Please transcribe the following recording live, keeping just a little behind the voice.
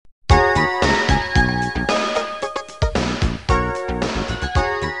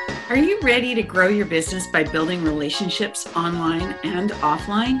ready to grow your business by building relationships online and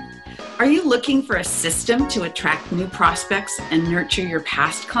offline? Are you looking for a system to attract new prospects and nurture your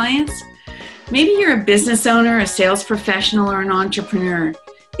past clients? Maybe you're a business owner, a sales professional, or an entrepreneur.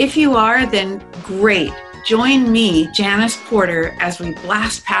 If you are, then great. Join me, Janice Porter, as we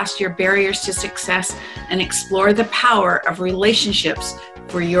blast past your barriers to success and explore the power of relationships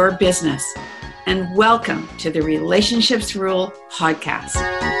for your business. And welcome to the Relationships Rule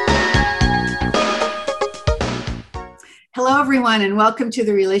podcast. Hello, everyone, and welcome to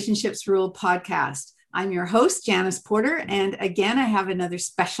the Relationships Rule podcast. I'm your host, Janice Porter, and again, I have another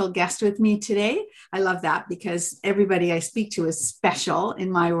special guest with me today. I love that because everybody I speak to is special in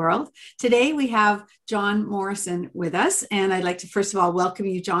my world. Today, we have John Morrison with us, and I'd like to first of all welcome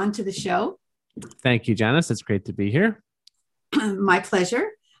you, John, to the show. Thank you, Janice. It's great to be here. My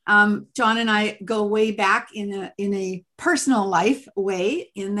pleasure. John and I go way back in a personal life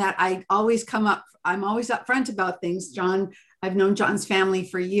way, in that I'm always upfront about things. John, I've known John's family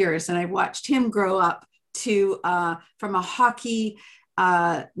for years, and I've watched him grow up from a hockey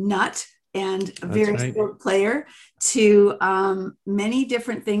nut and a very skilled player to many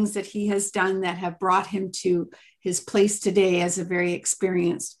different things that he has done that have brought him to his place today as a very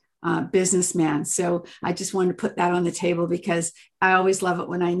experienced businessman. So I just wanted to put that on the table because I always love it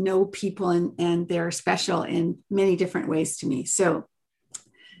when I know people and they're special in many different ways to me. So,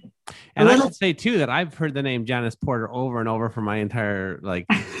 and I should say too that I've heard the name Janice Porter over and over for my entire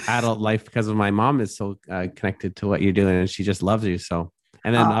adult life because of my mom is so connected to what you're doing and she just loves you. So,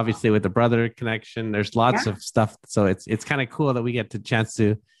 and then obviously with the brother connection, there's lots of stuff. So it's kind of cool that we get the chance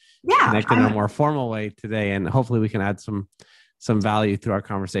to connect in a more formal way today, and hopefully we can add some value through our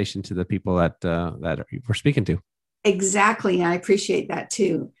conversation to the people that we're speaking to. Exactly. I appreciate that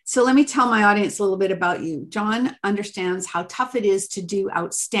too. So let me tell my audience a little bit about you. John understands how tough it is to do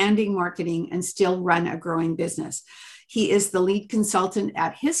outstanding marketing and still run a growing business. He is the lead consultant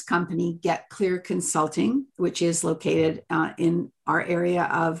at his company, Get Clear Consulting, which is located in our area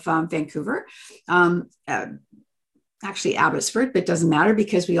of Vancouver. Actually Abbotsford, but it doesn't matter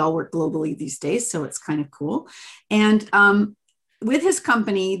because we all work globally these days. So it's kind of cool. And with his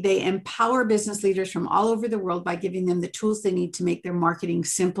company, they empower business leaders from all over the world by giving them the tools they need to make their marketing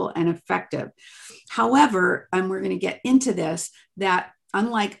simple and effective. However, and we're going to get into this, that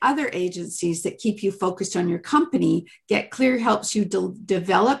unlike other agencies that keep you focused on your company, Get Clear helps you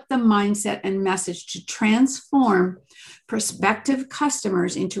develop the mindset and message to transform prospective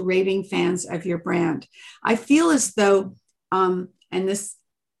customers into raving fans of your brand. I feel as though, and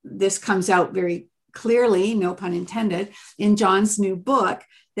this comes out very clearly, no pun intended, in John's new book,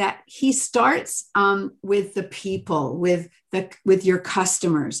 that he starts with the people, with your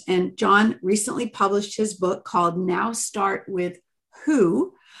customers. And John recently published his book called Now Start With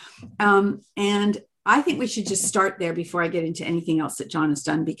Who. And I think we should just start there before I get into anything else that John has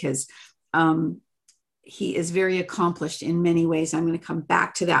done, because he is very accomplished in many ways. I'm going to come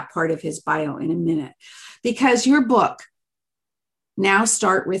back to that part of his bio in a minute, because your book, Now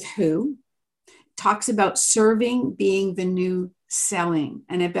Start With Who, talks about serving being the new selling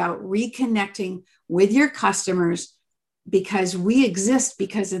and about reconnecting with your customers because we exist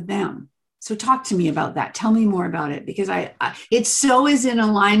because of them. So talk to me about that. Tell me more about it, because it so is in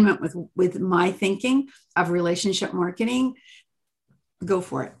alignment with my thinking of relationship marketing. Go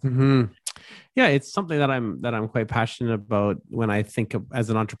for it. Mm-hmm. Yeah, it's something that I'm quite passionate about. When I think of, as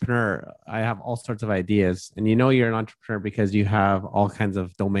an entrepreneur, I have all sorts of ideas, and you're an entrepreneur because you have all kinds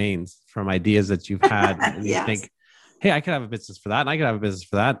of domains from ideas that you've had, and you think, hey, I could have a business for that, and I could have a business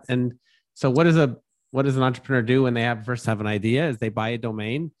for that. And so, what does an entrepreneur do when they first have an idea? Is they buy a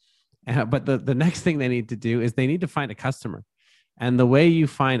domain, but the next thing they need to do is they need to find a customer. And the way you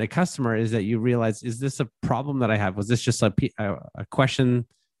find a customer is that you realize, is this a problem that I have? Was this just a question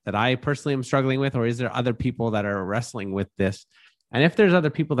that I personally am struggling with, or is there other people that are wrestling with this? And if there's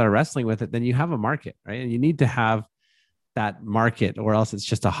other people that are wrestling with it, then you have a market, right? And you need to have that market, or else it's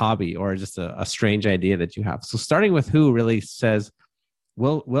just a hobby or just a strange idea that you have. So starting with who really says,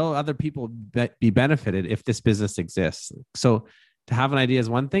 will other people be benefited if this business exists? So to have an idea is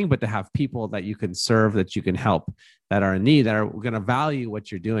one thing, but to have people that you can serve, that you can help, that are in need, that are going to value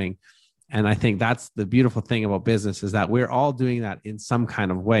what you're doing. And I think that's the beautiful thing about business, is that we're all doing that in some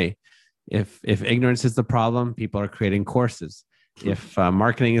kind of way. If ignorance is the problem, people are creating courses. If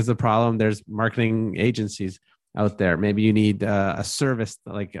marketing is the problem, there's marketing agencies out there. Maybe you need a service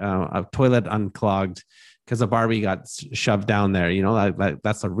like a toilet unclogged because a Barbie got shoved down there.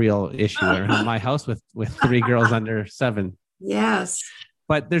 That's a real issue. Or in my house with 3 girls under 7. Yes.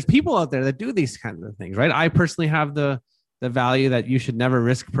 But there's people out there that do these kinds of things, right? I personally have the the value that you should never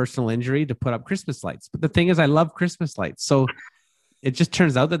risk personal injury to put up Christmas lights. But the thing is, I love Christmas lights. So it just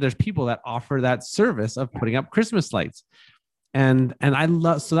turns out that there's people that offer that service of putting up Christmas lights. And I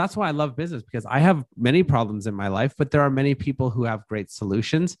love, so that's why I love business, because I have many problems in my life, but there are many people who have great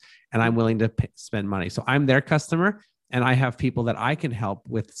solutions, and I'm willing to spend money. So I'm their customer, and I have people that I can help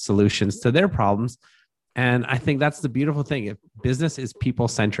with solutions to their problems. And I think that's the beautiful thing. If business is people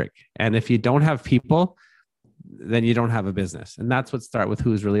centric, and if you don't have people, then you don't have a business. And that's what Start With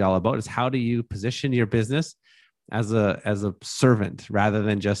Who is really all about, is how do you position your business as a servant rather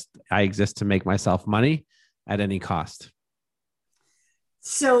than just, I exist to make myself money at any cost.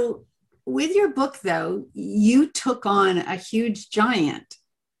 So with your book, though, you took on a huge giant,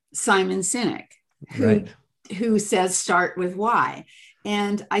 Simon Sinek, who says start with why.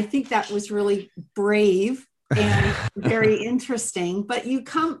 And I think that was really brave and very interesting. But you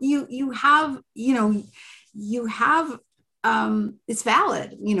have, it's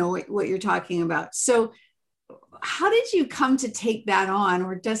valid, what you're talking about. So how did you come to take that on?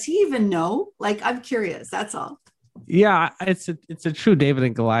 Or does he even know? Like, I'm curious, that's all. Yeah, it's a true David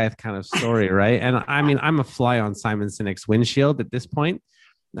and Goliath kind of story, right? And I mean, I'm a fly on Simon Sinek's windshield at this point,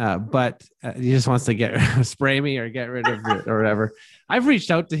 but he just wants to spray me or get rid of it or whatever. I've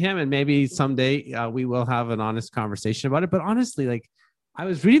reached out to him, and maybe someday we will have an honest conversation about it. But honestly, like, I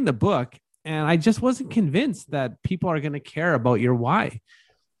was reading the book, and I just wasn't convinced that people are going to care about your why.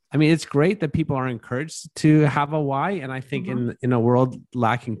 I mean, it's great that people are encouraged to have a why, and I think in a world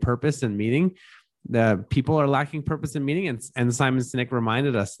lacking purpose and meaning, the people are lacking purpose and meaning. And Simon Sinek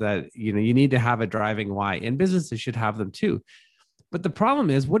reminded us that, you need to have a driving why, and businesses should have them too. But the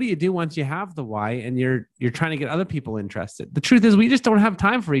problem is, what do you do once you have the why and you're trying to get other people interested? The truth is, we just don't have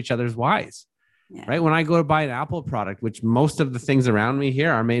time for each other's whys, right? When I go to buy an Apple product, which most of the things around me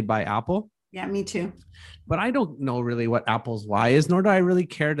here are made by Apple. Yeah, me too. But I don't know really what Apple's why is, nor do I really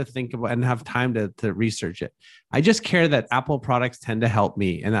care to think about and have time to research it. I just care that Apple products tend to help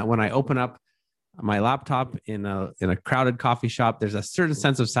me, and that when I open up my laptop in a crowded coffee shop, there's a certain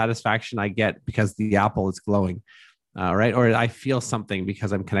sense of satisfaction I get because the apple is glowing, right? Or I feel something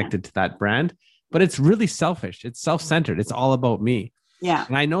because I'm connected to that brand. But it's really selfish. It's self-centered. It's all about me. Yeah.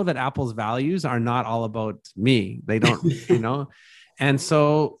 And I know that Apple's values are not all about me. They don't, And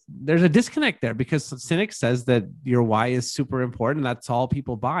so there's a disconnect there, because Sinek says that your why is super important. That's all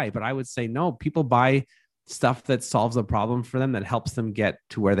people buy. But I would say, no, people buy stuff that solves a problem for them, that helps them get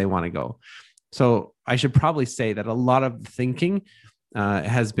to where they want to go. So I should probably say that a lot of thinking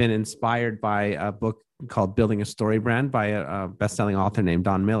has been inspired by a book called Building a Story Brand by a best-selling author named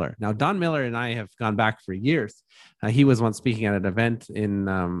Don Miller. Now, Don Miller and I have gone back for years. He was once speaking at an event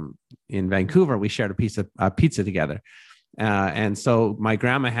in Vancouver. We shared a piece of pizza together. And so my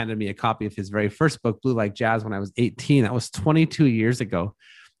grandma handed me a copy of his very first book, Blue Like Jazz, when I was 18. That was 22 years ago.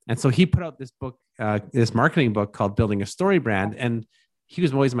 And so he put out this book, this marketing book called Building a Story Brand. And he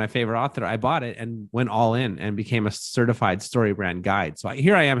was always my favorite author. I bought it and went all in and became a certified story brand guide. So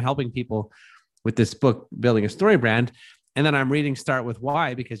here I am helping people with this book, Building a Story Brand. And then I'm reading Start With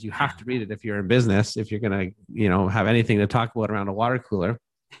Why, because you have to read it if you're in business, if you're going to, have anything to talk about around a water cooler.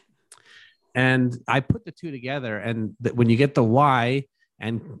 And I put the two together. And when you get the why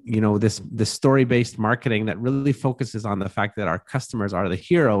and, this story-based marketing that really focuses on the fact that our customers are the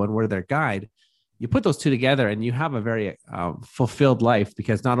hero and we're their guide, you put those two together and you have a very fulfilled life,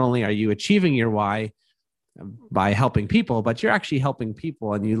 because not only are you achieving your why by helping people, but you're actually helping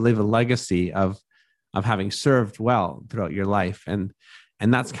people, and you live a legacy of having served well throughout your life. And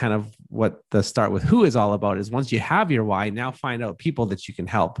that's kind of what the Start With Who is all about, is once you have your why, now find out people that you can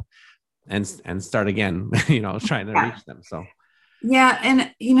help and start again, trying to reach them. So. Yeah.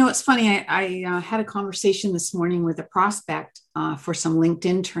 And, it's funny. I had a conversation this morning with a prospect for some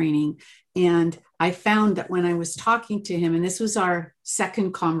LinkedIn training. And I found that when I was talking to him, and this was our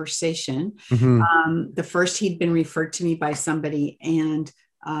second conversation, the first, he'd been referred to me by somebody, and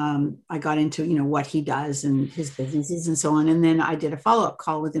I got into, what he does and his businesses and so on. And then I did a follow-up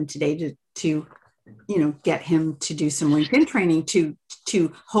call with him today to get him to do some LinkedIn training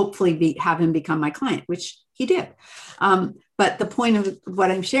to hopefully have him become my client, which he did. But the point of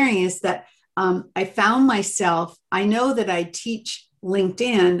what I'm sharing is that I found myself, I know that I teach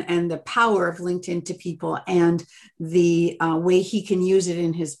LinkedIn and the power of LinkedIn to people and the way he can use it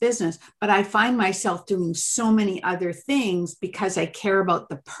in his business. But I find myself doing so many other things because I care about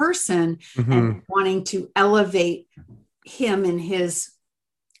the person and wanting to elevate him and his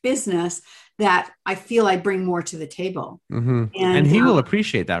business, that I feel I bring more to the table. And he will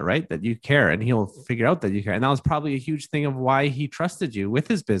appreciate that, right? That you care, and he'll figure out that you care. And that was probably a huge thing of why he trusted you with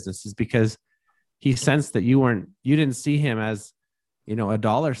his business, is because he sensed that you didn't see him as, a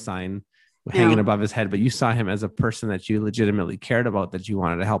dollar sign hanging above his head, but you saw him as a person that you legitimately cared about, that you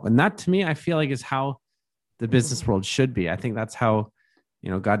wanted to help. And that, to me, I feel like is how the business world should be. I think that's how,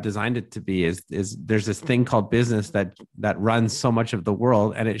 God designed it to be, is there's this thing called business that runs so much of the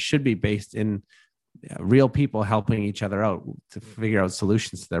world, and it should be based in real people helping each other out to figure out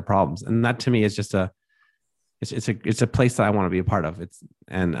solutions to their problems. And that, to me, is just it's a place that I want to be a part of.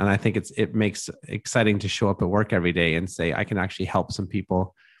 And I think it makes exciting to show up at work every day and say, I can actually help some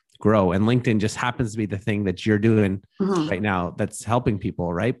people grow. And LinkedIn just happens to be the thing that you're doing right now that's helping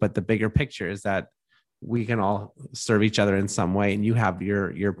people, right? But the bigger picture is that we can all serve each other in some way, and you have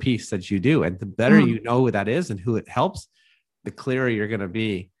your piece that you do. And the better you know who that is and who it helps, the clearer you're going to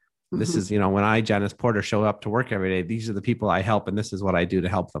be. This is, when I, Janice Porter, show up to work every day, these are the people I help, and this is what I do to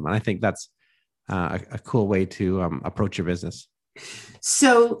help them. And I think that's a cool way to approach your business.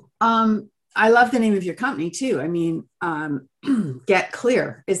 So I love the name of your company too. I mean, Get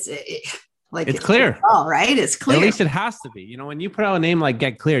Clear. It's clear. All right. It's clear. At least it has to be. When you put out a name like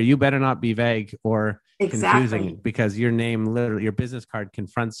Get Clear, you better not be vague or confusing, because your name, literally your business card,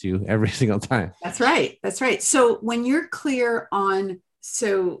 confronts you every single time. That's right. That's right. So when you're clear on,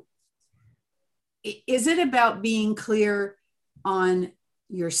 is it about being clear on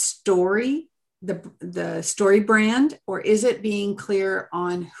your story, the story brand, or is it being clear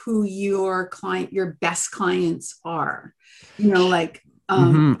on who your best clients are?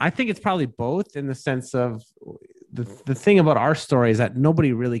 I think it's probably both, in the sense of the thing about our story is that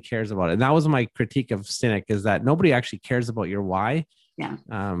nobody really cares about it. And that was my critique of Cynic, is that nobody actually cares about your why. Yeah.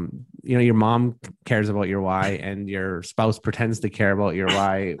 Your mom cares about your why, and your spouse pretends to care about your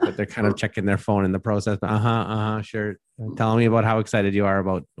why, but they're kind of checking their phone in the process. Sure. Telling me about how excited you are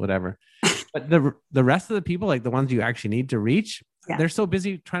about whatever. But the rest of the people, like the ones you actually need to reach, they're so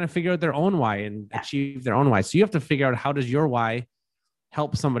busy trying to figure out their own why and achieve their own why. So you have to figure out, how does your why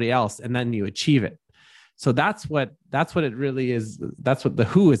help somebody else, and then you achieve it. So that's what it really is. That's what the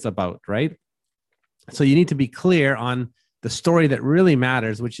who is about, right? So you need to be clear on the story that really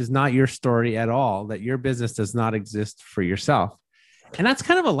matters, which is not your story at all, that your business does not exist for yourself. And that's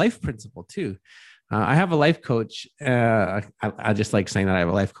kind of a life principle too. I have a life coach. I just like saying that I have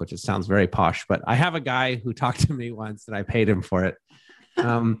a life coach. It sounds very posh, but I have a guy who talked to me once, and I paid him for it.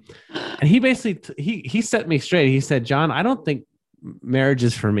 And he basically, he set me straight. He said, John, I don't think marriage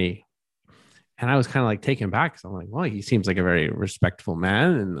is for me. And I was kind of like taken back. So I'm like, well, he seems like a very respectful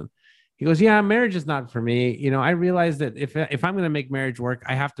man. And he goes, yeah, marriage is not for me. I realized that if I'm going to make marriage work,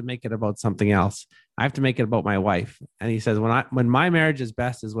 I have to make it about something else. I have to make it about my wife. And he says, when my marriage is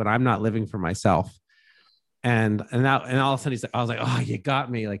best is when I'm not living for myself. And all of a sudden I was like, oh, you got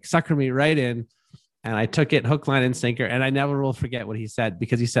me, like suckered me right in. And I took it hook, line, and sinker. And I never will forget what he said,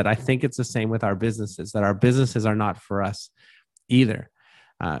 because he said, I think it's the same with our businesses, that our businesses are not for us either.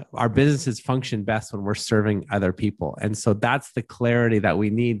 Our businesses function best when we're serving other people. And so that's the clarity that we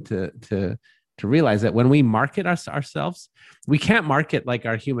need to realize, that when we market ourselves, we can't market like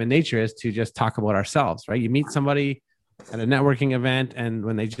our human nature is to just talk about ourselves, right? You meet somebody at a networking event, and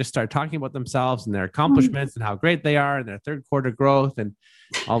when they just start talking about themselves and their accomplishments and how great they are and their third quarter growth and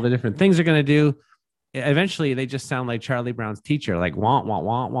all the different things they're going to do, eventually they just sound like Charlie Brown's teacher, like wah, wah,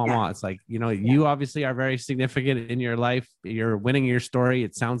 wah, wah, wah. It's like, you obviously are very significant in your life. You're winning your story,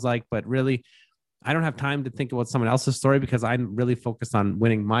 it sounds like, but really, I don't have time to think about someone else's story, because I'm really focused on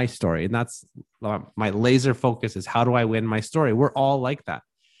winning my story. And that's my laser focus, is how do I win my story? We're all like that.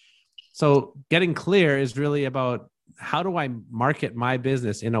 So getting clear is really about, how do I market my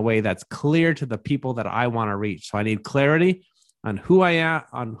business in a way that's clear to the people that I want to reach? So I need clarity on who I am,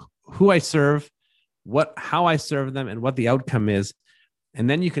 on who I serve, how I serve them, and what the outcome is. And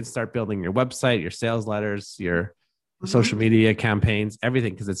then you can start building your website, your sales letters, your social media campaigns,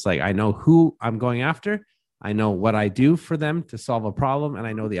 everything. Because it's like, I know who I'm going after. I know what I do for them to solve a problem, and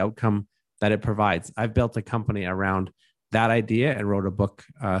I know the outcome that it provides. I've built a company around that idea and wrote a book,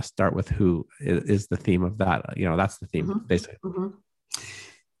 Start With Who is the theme of that. That's the theme, basically.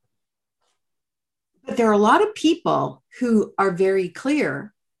 But there are a lot of people who are very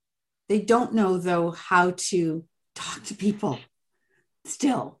clear. They don't know, though, how to talk to people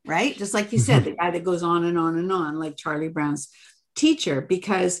still, right? Just like you said, the guy that goes on and on and on, like Charlie Brown's teacher,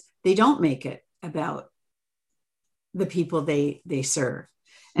 because they don't make it about the people they serve.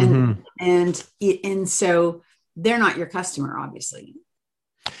 And so they're not your customer, obviously.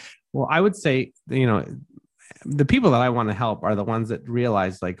 Well, I would say, the people that I want to help are the ones that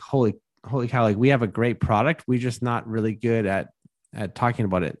realize, like, holy cow, like, we have a great product. We're just not really good at talking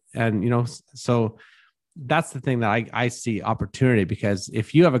about it. And, so that's the thing that I see opportunity, because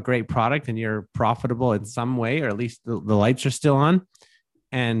if you have a great product and you're profitable in some way, or at least the lights are still on,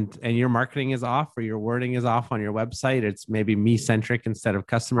 and your marketing is off or your wording is off on your website, it's maybe me centric instead of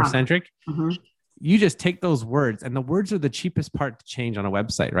customer centric. Uh-huh. You just take those words, and the words are the cheapest part to change on a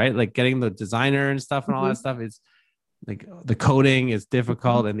website, right? Like getting the designer and stuff and all that stuff is like, the coding is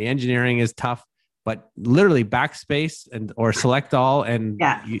difficult and the engineering is tough, but literally backspace or select all and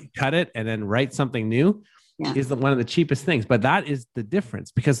you cut it and then write something new is one of the cheapest things. But that is the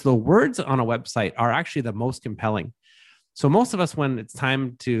difference, because the words on a website are actually the most compelling. So most of us, when it's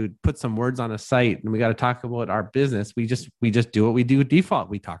time to put some words on a site and we got to talk about our business, we just do what we do default.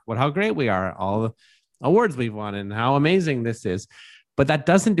 We talk about how great we are, all the awards we've won and how amazing this is. But that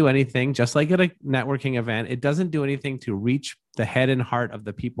doesn't do anything, just like at a networking event, it doesn't do anything to reach the head and heart of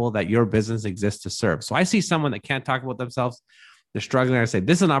the people that your business exists to serve. So I see someone that can't talk about themselves, they're struggling. I say,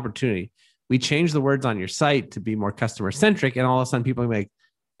 this is an opportunity. We change the words on your site to be more customer centric. And all of a sudden people are like,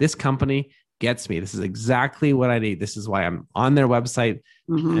 this company gets me. This is exactly what I need. This is why I'm on their website.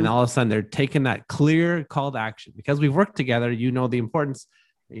 And all of a sudden they're taking that clear call to action. Because we've worked together, you know, the importance,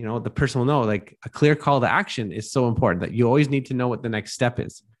 you know, the person will know, like, a clear call to action is so important, that you always need to know what the next step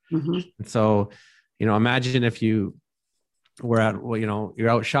is. And so, you know, imagine if you were at, well, you know, you're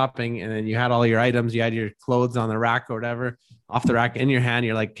out shopping and then you had all your items, you had your clothes on the rack or whatever, off the rack in your hand.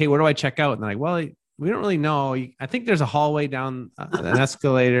 You're like, okay, where do I check out? And they're like, well, we don't really know. I think there's a hallway down an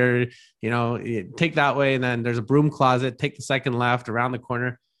escalator, you know, you take that way. And then there's a broom closet, take the second left around the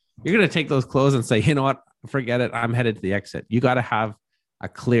corner. You're going to take those clothes and say, you know what, forget it. I'm headed to the exit. You got to have a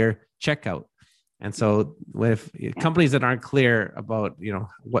clear checkout. And so with companies that aren't clear about, you know,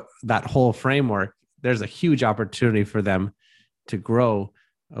 what that whole framework, there's a huge opportunity for them to grow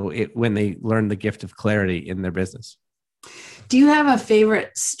when they learn the gift of clarity in their business. Do you have a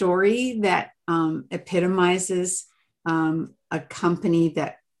favorite story that epitomizes a company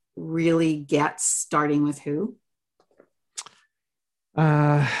that really gets starting with who?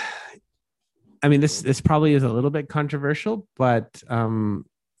 I mean, this probably is a little bit controversial, but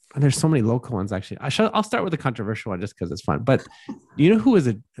there's so many local ones, actually. I'll start with the controversial one just because it's fun. But you know who was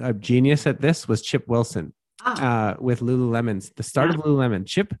a genius at this was Chip Wilson with Lululemon's, the start of Lululemon.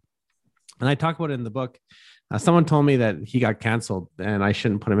 Chip, and I talk about it in the book. Someone told me that he got canceled and I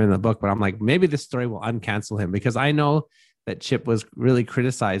shouldn't put him in the book, but I'm like, maybe this story will uncancel him, because I know that Chip was really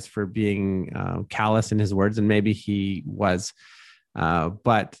criticized for being callous in his words, and maybe he was.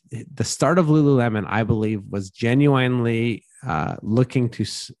 But the start of Lululemon, I believe, was genuinely looking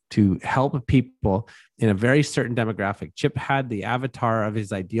to help people in a very certain demographic. Chip had the avatar of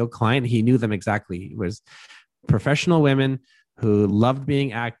his ideal client. He knew them exactly. It was professional women who loved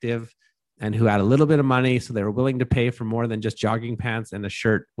being active and who had a little bit of money, so they were willing to pay for more than just jogging pants and a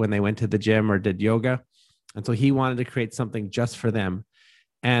shirt when they went to the gym or did yoga. And so he wanted to create something just for them.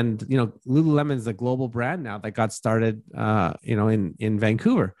 And, you know, Lululemon is a global brand now that got started, you know, in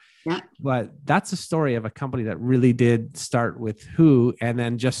Vancouver. Yeah. But that's a story of a company that really did start with who, and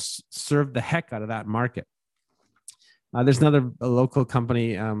then just served the heck out of that market. There's another local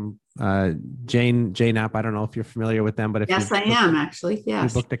company, Jane App. I don't know if you're familiar with them, but if yes, I am actually.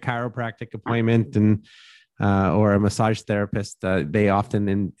 Yes. You booked a chiropractic appointment and or a massage therapist, they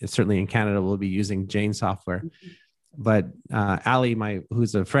often, certainly in Canada, will be using Jane software. But Ali,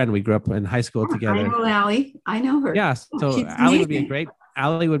 who's a friend, we grew up in high school together. I know Ali. I know her. Yeah. So Ali would be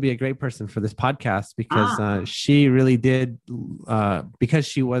a great person for this podcast, because she really did, because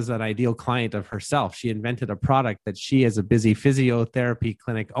she was an ideal client of herself. She invented a product that she, as a busy physiotherapy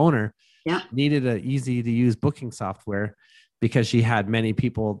clinic owner, needed an easy to use booking software, because she had many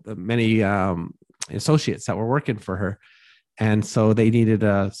people, many associates that were working for her. And so they needed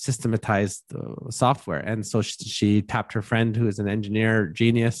a systematized software. And so she tapped her friend, who is an engineer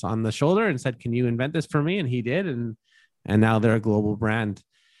genius, on the shoulder and said, can you invent this for me? And he did. And now they're a global brand.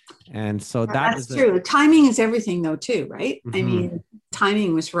 And so that's true. Timing is everything though, too, right? I mean,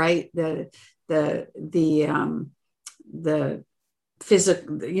 timing was right. The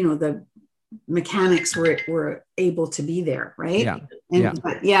physical, you know, the mechanics were able to be there, right?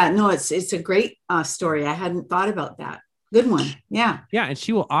 It's a great story. I hadn't thought about that. Good one. Yeah. And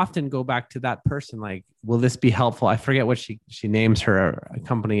she will often go back to that person. Like, will this be helpful? I forget what she names her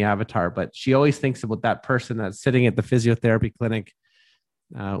company avatar, but she always thinks about that person that's sitting at the physiotherapy clinic.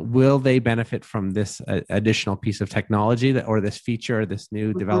 Will they benefit from this additional piece of technology or this feature or this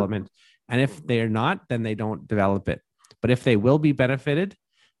new development? And if they're not, then they don't develop it. But if they will be benefited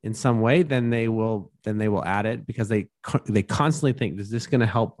in some way, then they will add it, because they constantly think, is this going to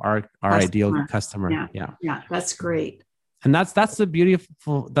help our ideal customer? Yeah. That's great. And that's the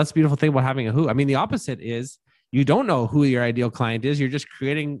beautiful thing about having a who. I mean, the opposite is you don't know who your ideal client is. You're just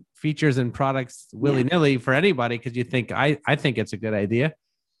creating features and products willy-nilly for anybody because you think I think it's a good idea,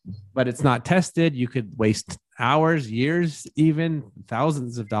 but it's not tested. You could waste hours, years, even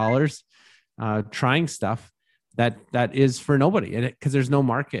thousands of dollars trying stuff that is for nobody, and because there's no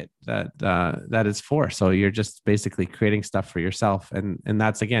market that is for. So you're just basically creating stuff for yourself, and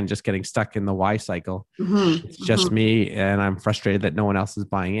that's again just getting stuck in the why cycle. It's just me, and I'm frustrated that no one else is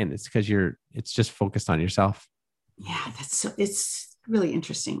buying in. It's because it's just focused on yourself. Yeah, it's really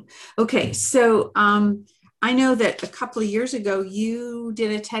interesting. Okay, so I know that a couple of years ago you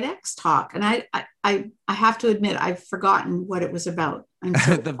did a TEDx talk, and I have to admit I've forgotten what it was about.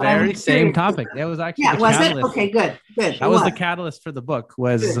 So, the very same topic. It was actually was it? Okay, good. That was the catalyst for the book.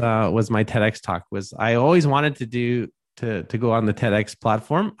 Was my TEDx talk. I always wanted to go on the TEDx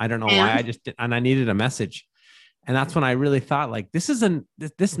platform. I don't know why. I just did, and I needed a message, and that's when I really thought like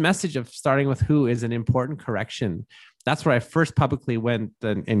this message of starting with who is an important correction. That's where I first publicly went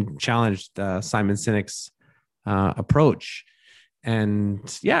and challenged Simon Sinek's approach. And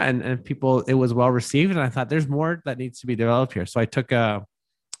people, it was well received. And I thought there's more that needs to be developed here. So I took a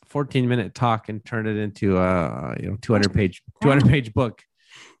 14-minute talk and turned it into a 200-page book.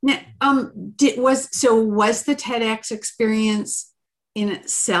 Now, was the TEDx experience in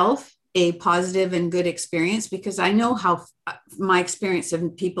itself a positive and good experience? Because I know how my experience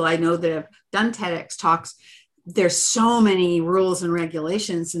of people I know that have done TEDx talks, there's so many rules and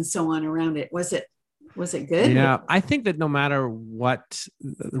regulations and so on around it. Was it good? Yeah, I think that no matter what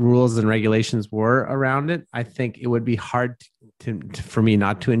the rules and regulations were around it, I think it would be hard for me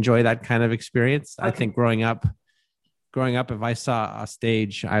not to enjoy that kind of experience. Okay. I think growing up, if I saw a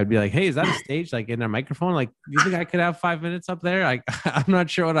stage, I would be like, hey, is that a stage? Like in a microphone? Like, you think I could have 5 minutes up there? I'm not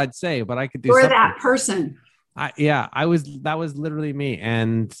sure what I'd say, but I could do something. That person. That was literally me.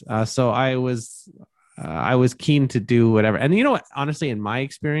 And so I was keen to do whatever. And you know what, honestly, in my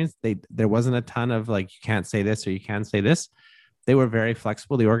experience, there wasn't a ton of like, you can't say this or you can't say this. They were very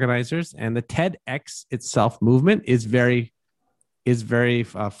flexible, the organizers, and the TEDx itself movement is very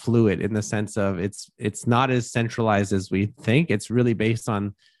fluid in the sense of it's not as centralized as we think. It's really based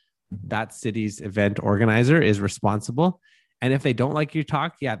on that city's event organizer is responsible. And if they don't like your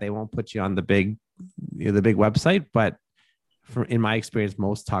talk, they won't put you on the big website. But in my experience,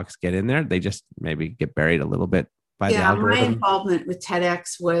 most talks get in there. They just maybe get buried a little bit by the algorithm. My involvement with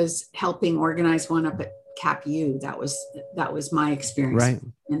TEDx was helping organize one up at CapU. That was my experience. Right.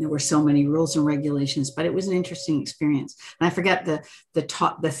 And there were so many rules and regulations, but it was an interesting experience. And I forget the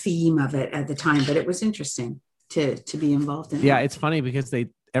theme of it at the time, but it was interesting to be involved in. Yeah, it's funny because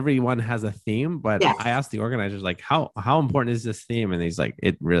everyone has a theme, but I asked the organizers like, how important is this theme? And he's like,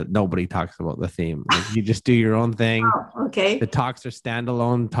 nobody talks about the theme. Like, you just do your own thing. Oh, okay. The talks are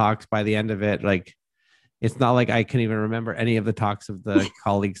standalone talks by the end of it. Like, it's not like I can even remember any of the talks of the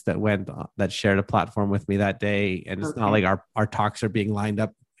colleagues that shared a platform with me that day. And it's not like our talks are being lined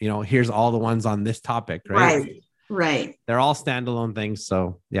up, here's all the ones on this topic, right? Right. They're all standalone things.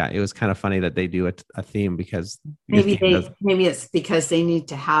 So it was kind of funny that they do a theme because maybe it's because they need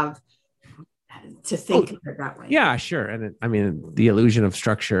to think of it that way. Yeah, sure. And the illusion of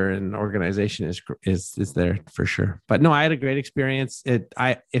structure and organization is there for sure. But no, I had a great experience.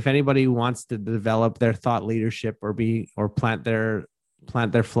 If anybody wants to develop their thought leadership or plant their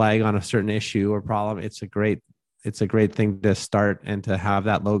flag on a certain issue or problem, it's a great thing to start and to have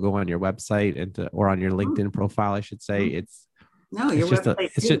that logo on your website or on your LinkedIn profile, I should say.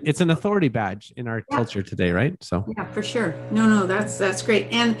 It's an authority badge in our culture today, right? So for sure. No, that's great.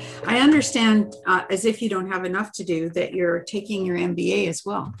 And I understand, as if you don't have enough to do, that you're taking your MBA as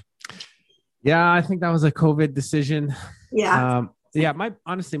well. Yeah, I think that was a COVID decision. Yeah.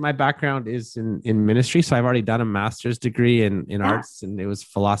 My background is in ministry. So I've already done a master's degree in arts, and it was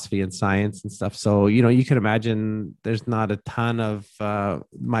philosophy and science and stuff. So, you can imagine there's not a ton of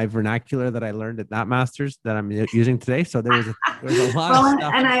my vernacular that I learned at that master's that I'm using today. So there was a lot of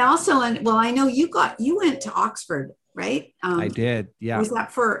stuff. And I know you went to Oxford, right? I did. Yeah. Was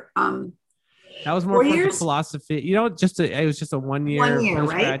that for, that was more for philosophy, it was just a 1 year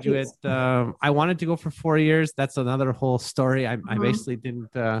postgraduate. Right? I wanted to go for 4 years. That's another whole story. I basically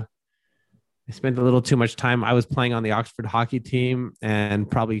didn't, I spent a little too much time. I was playing on the Oxford hockey team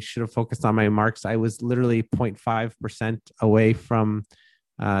and probably should have focused on my marks. I was literally 0.5% away from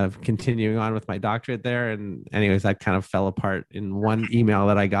continuing on with my doctorate there. And anyways, that kind of fell apart in one email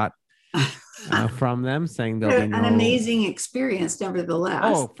that I got from them saying there'll be an amazing experience nevertheless.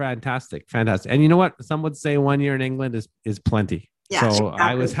 Oh, fantastic. And you know what? Some would say 1 year in England is plenty. Yeah, so exactly.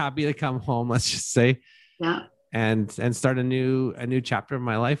 I was happy to come home, let's just say. Yeah. and start a new chapter of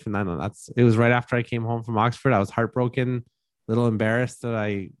my life. And then it was right after I came home from Oxford. I was heartbroken, a little embarrassed that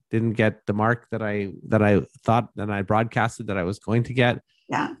I didn't get the mark that I thought and I broadcasted that I was going to get.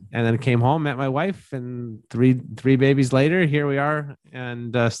 Yeah. And then came home, met my wife, and three babies later, here we are,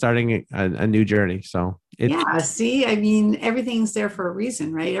 and starting a new journey. So see, I mean, everything's there for a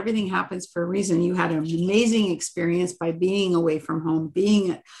reason, right? Everything happens for a reason. You had an amazing experience by being away from home,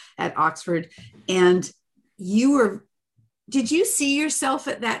 being at Oxford, and did you see yourself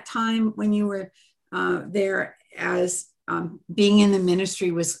at that time when you were there as being in the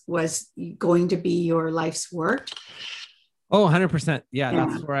ministry was going to be your life's work? Oh, 100%. Yeah,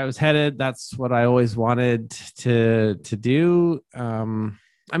 that's where I was headed. That's what I always wanted to do. I mean,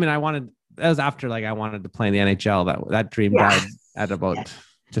 that was after I wanted to play in the NHL. That dream died at about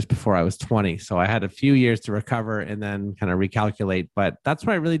just before I was 20. So I had a few years to recover and then kind of recalculate. But that's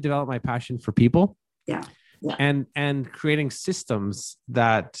where I really developed my passion for people. Yeah. Yeah. And creating systems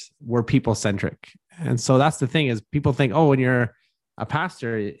that were people centric. And so that's the thing is people think, oh, when you're a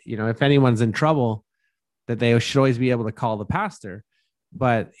pastor, if anyone's in trouble, that they should always be able to call the pastor.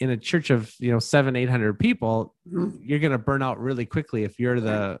 But in a church of 700-800 people, you're going to burn out really quickly if you're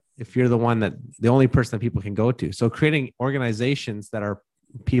the one that the only person that people can go to. So creating organizations that are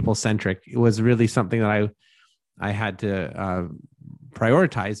people centric, it was really something that I had to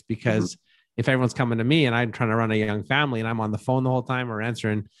prioritize, because if everyone's coming to me and I'm trying to run a young family and I'm on the phone the whole time or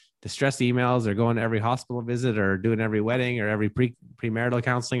answering distress emails or going to every hospital visit or doing every wedding or every premarital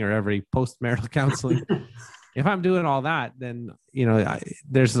counseling or every postmarital counseling, if I'm doing all that, then,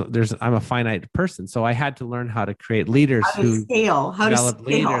 I'm a finite person. So I had to learn how to create leaders how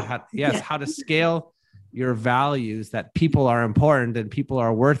to scale your values, that people are important and people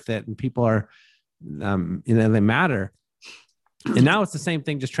are worth it and people are, they matter. And now it's the same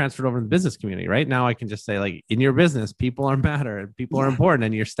thing, just transferred over to the business community. Right now I can just say, in your business, people are matter and people are important,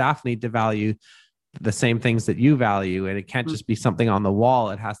 and your staff need to value the same things that you value. And it can't just be something on the wall.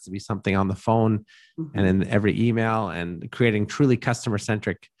 It has to be something on the phone and in every email. And creating truly customer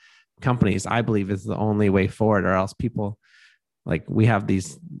centric companies, I believe, is the only way forward, or else people, we have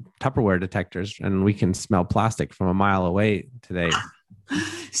these Tupperware detectors and we can smell plastic from a mile away today.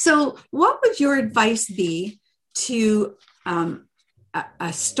 So what would your advice be to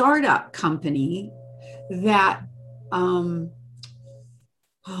a startup company that, oh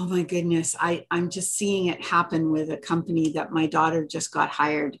my goodness, I'm just seeing it happen with a company that my daughter just got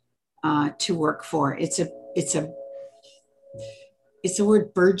hired to work for. It's a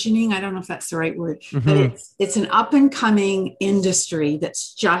word, burgeoning. I don't know if that's the right word, but it's an up and coming industry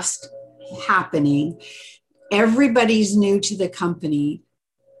that's just happening. Everybody's new to the company.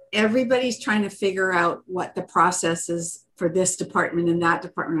 Everybody's trying to figure out what the process is for this department and that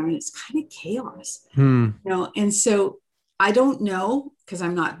department. I mean, it's kind of chaos, and so I don't know, because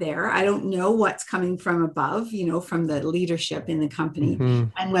I'm not there. I don't know what's coming from above, from the leadership in the company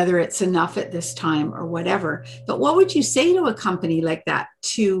and whether it's enough at this time or whatever. But what would you say to a company like that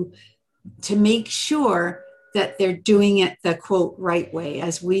to make sure that they're doing it the quote right way,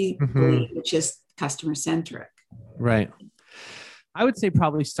 as we believe, which is customer centric? Right. I would say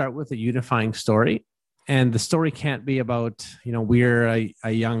probably start with a unifying story. And the story can't be about, we're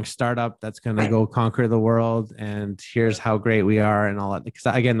a young startup that's going to go conquer the world and here's how great we are and all that. Because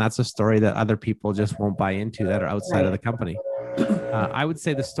again, that's a story that other people just won't buy into that are outside of the company. I would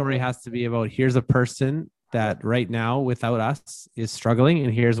say the story has to be about, here's a person that right now without us is struggling,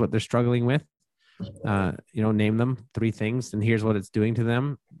 and here's what they're struggling with. Name them 3 things, and here's what it's doing to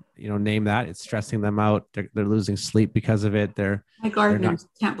them. Name that. It's stressing them out. They're losing sleep because of it. My gardeners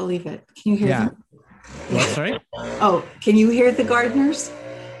can't believe it. Can you hear them? What, sorry? Oh, can you hear the gardeners?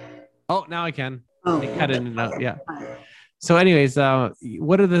 Oh, now I can. Oh, they cut in and out. Yeah. So anyways,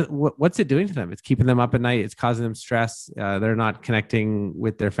 what's it doing to them? It's keeping them up at night. It's causing them stress. They're not connecting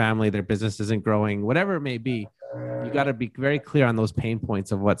with their family. Their business isn't growing, whatever it may be. You got to be very clear on those pain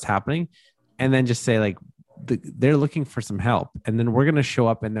points of what's happening. And then just say they're looking for some help. And then we're going to show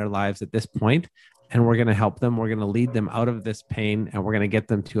up in their lives at this point, and we're going to help them. We're going to lead them out of this pain, and we're going to get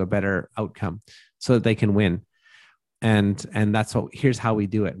them to a better outcome so that they can win. And that's here's how we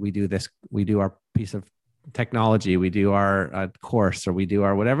do it. We do this. We do our piece of technology. We do our course, or we do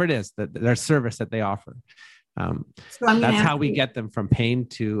our whatever it is, that their service that they offer. That's how we get them from pain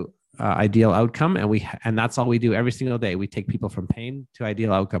to ideal outcome. And that's all we do every single day. We take people from pain to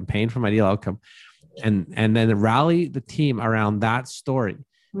ideal outcome, pain from ideal outcome, and then rally the team around that story.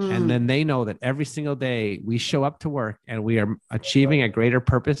 And then they know that every single day we show up to work and we are achieving a greater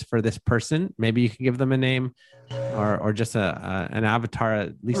purpose for this person. Maybe you can give them a name or just an avatar.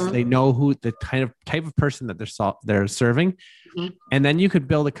 At least they know who the type of person that they're serving. And then you could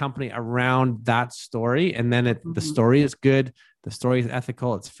build a company around that story. And then the story is good. The story is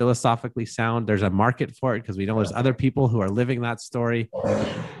ethical. It's philosophically sound. There's a market for it because we know there's other people who are living that story.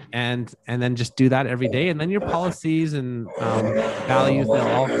 And then just do that every day. And then your policies and values, they'll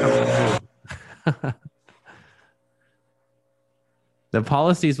all come into the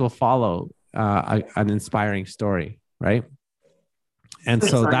policies will follow an inspiring story, right? And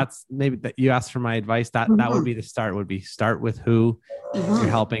so that's maybe that you asked for my advice. That would be the start. Would be start with who you're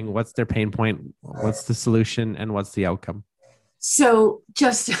helping, what's their pain point, what's the solution, and what's the outcome. So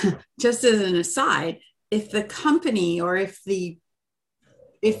just as an aside, if the company or if the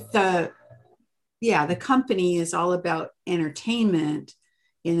company is all about entertainment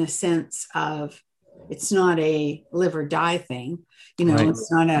in a sense of it's not a live or die thing, right.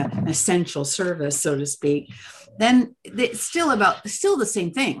 It's not an essential service, so to speak, then it's still the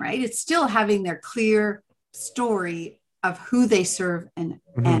same thing, right? It's still having their clear story of who they serve and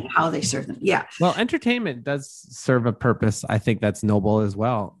how they serve them. Yeah. Well, entertainment does serve a purpose. I think that's noble as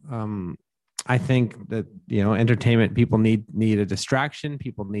well. I think that, entertainment, people need a distraction.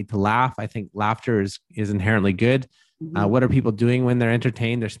 People need to laugh. I think laughter is inherently good. What are people doing when they're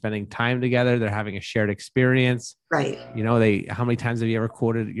entertained? They're spending time together. They're having a shared experience. Right. How many times have you ever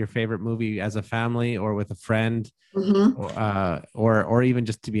quoted your favorite movie as a family or with a friend, or even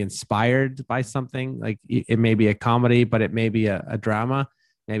just to be inspired by something? Like it may be a comedy, but it may be a drama.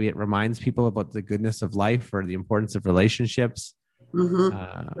 Maybe it reminds people about the goodness of life or the importance of relationships.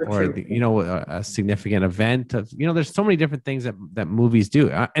 Or a significant event of, there's so many different things that movies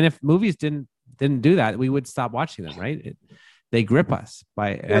do. And if movies didn't do that, we would stop watching them, right? They grip us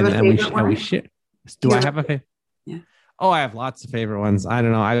and we share. Do I have a favorite? Yeah. Oh, I have lots of favorite ones. I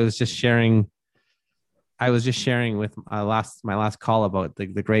don't know. I was just sharing with my last call about the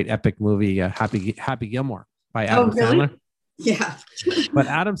great epic movie, Happy Gilmore by Adam Sandler. Yeah. But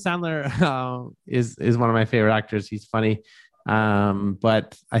Adam Sandler is one of my favorite actors. He's funny.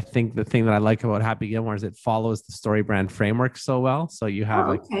 But I think the thing that I like about Happy Gilmore is it follows the story brand framework so well. So you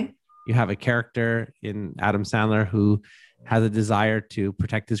have you have a character in Adam Sandler who has a desire to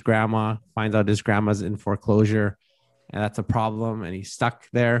protect his grandma, finds out his grandma's in foreclosure, and that's a problem, and he's stuck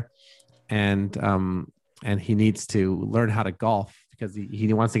there, and he needs to learn how to golf because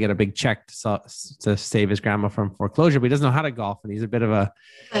he wants to get a big check to save his grandma from foreclosure, but he doesn't know how to golf, and he's a bit of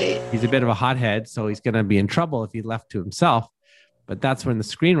a hothead, so he's going to be in trouble if he left to himself. But that's when the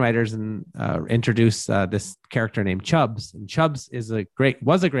screenwriters introduce this character named Chubbs, and Chubbs was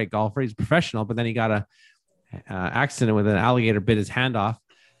a great golfer. He's a professional, but then he got a accident with an alligator bit his hand off,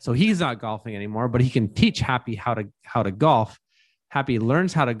 so he's not golfing anymore. But he can teach Happy how to golf. Happy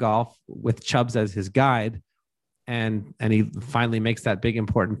learns how to golf with Chubbs as his guide. And he finally makes that big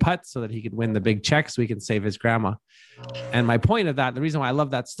important putt so that he could win the big check so he can save his grandma. And my point of that, the reason why I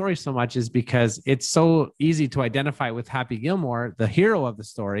love that story so much is because it's so easy to identify with Happy Gilmore, the hero of the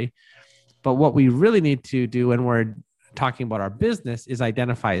story. But what we really need to do when we're talking about our business is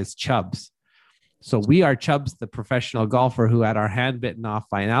identify as Chubbs. So we are Chubbs, the professional golfer who had our hand bitten off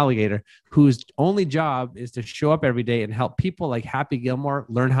by an alligator, whose only job is to show up every day and help people like Happy Gilmore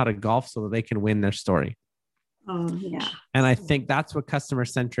learn how to golf so that they can win their story. Oh, yeah. And I think that's what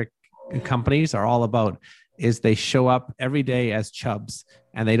customer-centric companies are all about, is they show up every day as Chubbs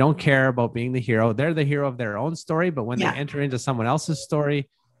and they don't care about being the hero. They're the hero of their own story. But when they enter into someone else's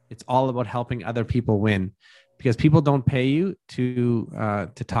story, it's all about helping other people win, because people don't pay you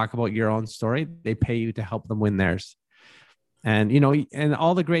to talk about your own story. They pay you to help them win theirs. And, and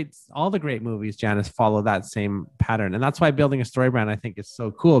all the great movies, Janice, follow that same pattern. And that's why building a story brand, I think, is so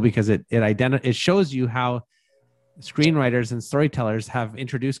cool, because it shows you how screenwriters and storytellers have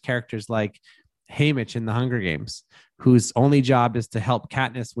introduced characters like Haymitch in the Hunger Games, whose only job is to help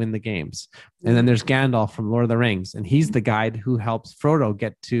Katniss win the games. And then there's Gandalf from Lord of the Rings, and he's the guide who helps Frodo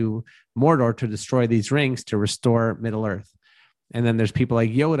get to Mordor to destroy these rings to restore Middle-earth. And then there's people like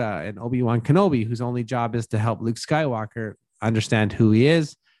Yoda and Obi-Wan Kenobi, whose only job is to help Luke Skywalker understand who he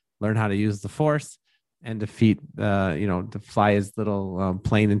is, learn how to use the Force, and defeat, to fly his little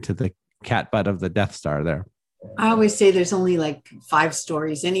plane into the cat butt of the Death Star there. I always say there's only like 5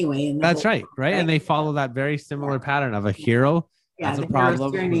 stories anyway. That's right. And they follow that very similar pattern of a hero has a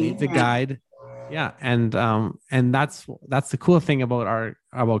problem, who needs a guide. Yeah. And that's the cool thing about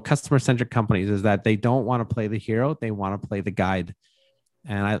customer-centric companies, is that they don't want to play the hero. They want to play the guide.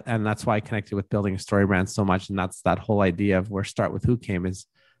 And that's why I connected with building a story brand so much. And that's that whole idea of where Start With Who came, is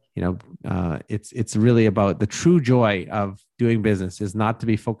it's really about the true joy of doing business is not to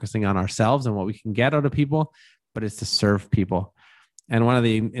be focusing on ourselves and what we can get out of people, but it's to serve people. And one of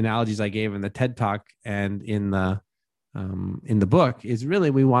the analogies I gave in the TED Talk and in the book is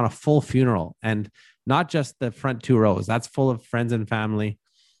really, we want a full funeral, and not just the front 2 rows. That's full of friends and family,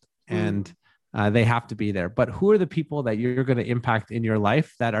 and they have to be there. But who are the people that you're going to impact in your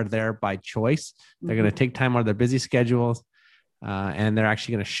life that are there by choice? They're going to take time out of their busy schedules, and they're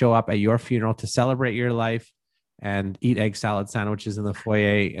actually going to show up at your funeral to celebrate your life and eat egg salad sandwiches in the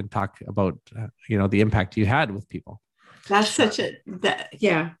foyer and talk about, the impact you had with people. That's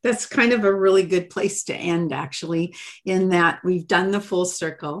that's kind of a really good place to end, actually, in that we've done the full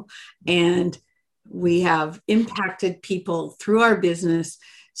circle and we have impacted people through our business,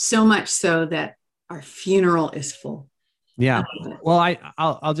 so much so that our funeral is full. Yeah. Well,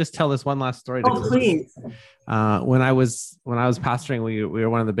 I'll just tell this one last story. Oh, please. When I was pastoring, we were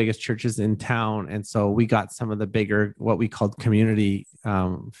one of the biggest churches in town. And so we got some of the bigger, what we called community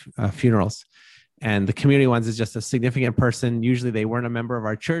funerals. And the community ones is just a significant person. Usually they weren't a member of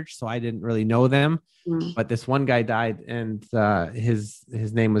our church, so I didn't really know them. But this one guy died, and his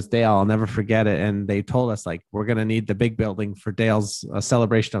name was Dale. I'll never forget it. And they told us, like, we're going to need the big building for Dale's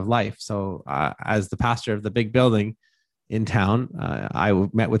celebration of life. So as the pastor of the big building in town, I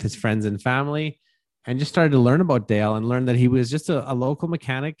met with his friends and family and just started to learn about Dale and learned that he was just a local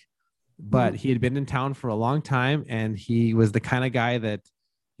mechanic, but he had been in town for a long time. And he was the kind of guy that,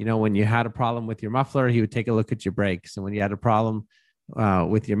 when you had a problem with your muffler, he would take a look at your brakes. And when you had a problem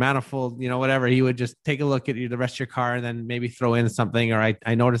with your manifold, whatever, he would just take a look at the rest of your car and then maybe throw in something. Or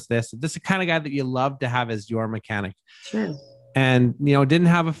I noticed this. This is the kind of guy that you love to have as your mechanic. Sure. And, didn't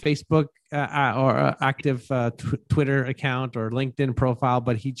have a Facebook or active Twitter account or LinkedIn profile,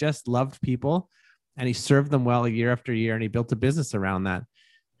 but he just loved people and he served them well year after year. And he built a business around that.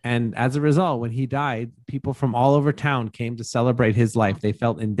 And as a result, when he died, people from all over town came to celebrate his life. They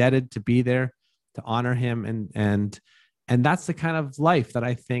felt indebted to be there, to honor him. And that's the kind of life that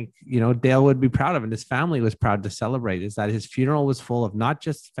I think, Dale would be proud of. And his family was proud to celebrate, is that his funeral was full of not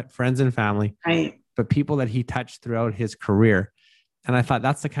just friends and family, right, but people that he touched throughout his career. And I thought,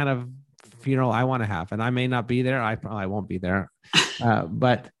 that's the kind of funeral I want to have. And I may not be there. I probably won't be there,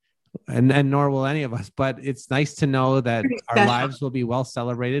 but nor will any of us, but it's nice to know that our lives will be well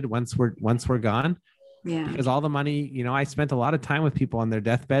celebrated once we're gone. Yeah. Because all the money, I spent a lot of time with people on their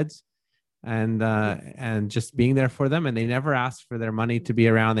deathbeds and just being there for them. And they never asked for their money to be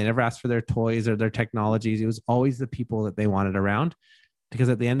around. They never asked for their toys or their technologies. It was always the people that they wanted around, because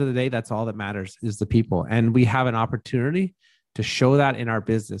at the end of the day, that's all that matters, is the people. And we have an opportunity to show that in our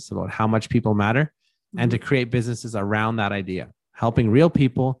business about how much people matter, and to create businesses around that idea, helping real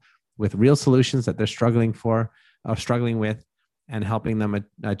people with real solutions that they're struggling with, and helping them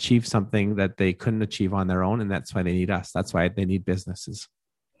achieve something that they couldn't achieve on their own. And that's why they need us. That's why they need businesses.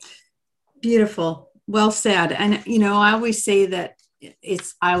 Beautiful. Well said. And, I always say that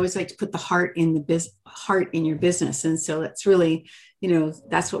I always like to put the heart in your business. And so it's really,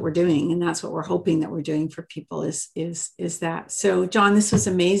 that's what we're doing. And that's what we're hoping that we're doing for people is that. So John, this was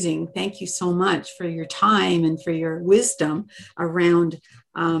amazing. Thank you so much for your time and for your wisdom around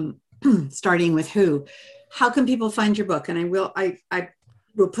starting with who. How can people find your book? And I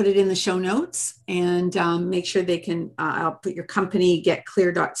will put it in the show notes, and make sure they can, I'll put your company,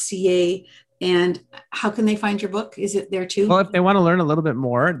 getclear.ca. And how can they find your book? Is it there too? Well, if they want to learn a little bit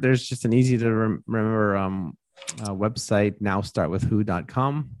more, there's just an easy to remember website,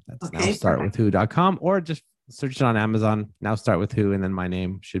 nowstartwithwho.com. That's nowstartwithwho.com, or just search it on Amazon, Now Start With Who, and then my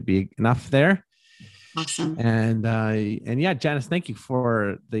name should be enough there. Awesome. And yeah, Janice, thank you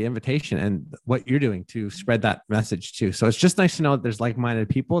for the invitation and what you're doing to spread that message too. So it's just nice to know that there's like-minded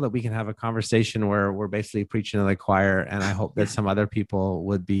people that we can have a conversation where we're basically preaching to the choir. And I hope that some other people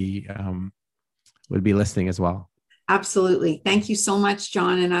would be listening as well. Absolutely. Thank you so much,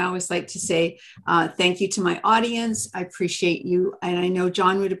 John. And I always like to say thank you to my audience. I appreciate you. And I know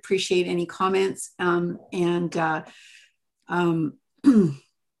John would appreciate any comments. I've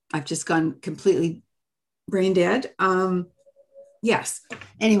just gone completely brain dead. Yes.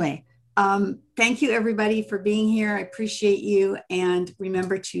 Anyway, thank you everybody for being here. I appreciate you. And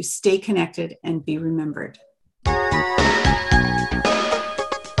remember to stay connected and be remembered.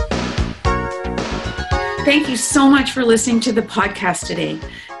 Thank you so much for listening to the podcast today.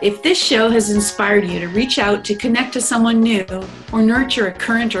 If this show has inspired you to reach out to connect to someone new or nurture a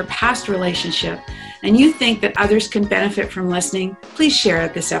current or past relationship, and you think that others can benefit from listening, please share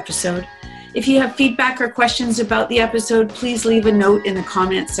this episode. If you have feedback or questions about the episode, please leave a note in the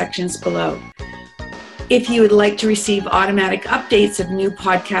comment sections below. If you would like to receive automatic updates of new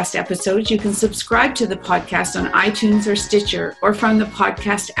podcast episodes, you can subscribe to the podcast on iTunes or Stitcher, or from the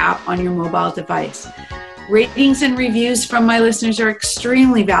podcast app on your mobile device. Ratings and reviews from my listeners are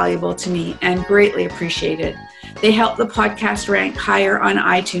extremely valuable to me and greatly appreciated. They help the podcast rank higher on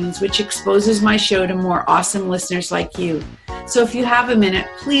iTunes, which exposes my show to more awesome listeners like you. So if you have a minute,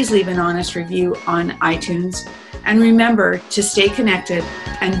 please leave an honest review on iTunes. And remember to stay connected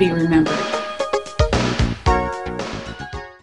and be remembered.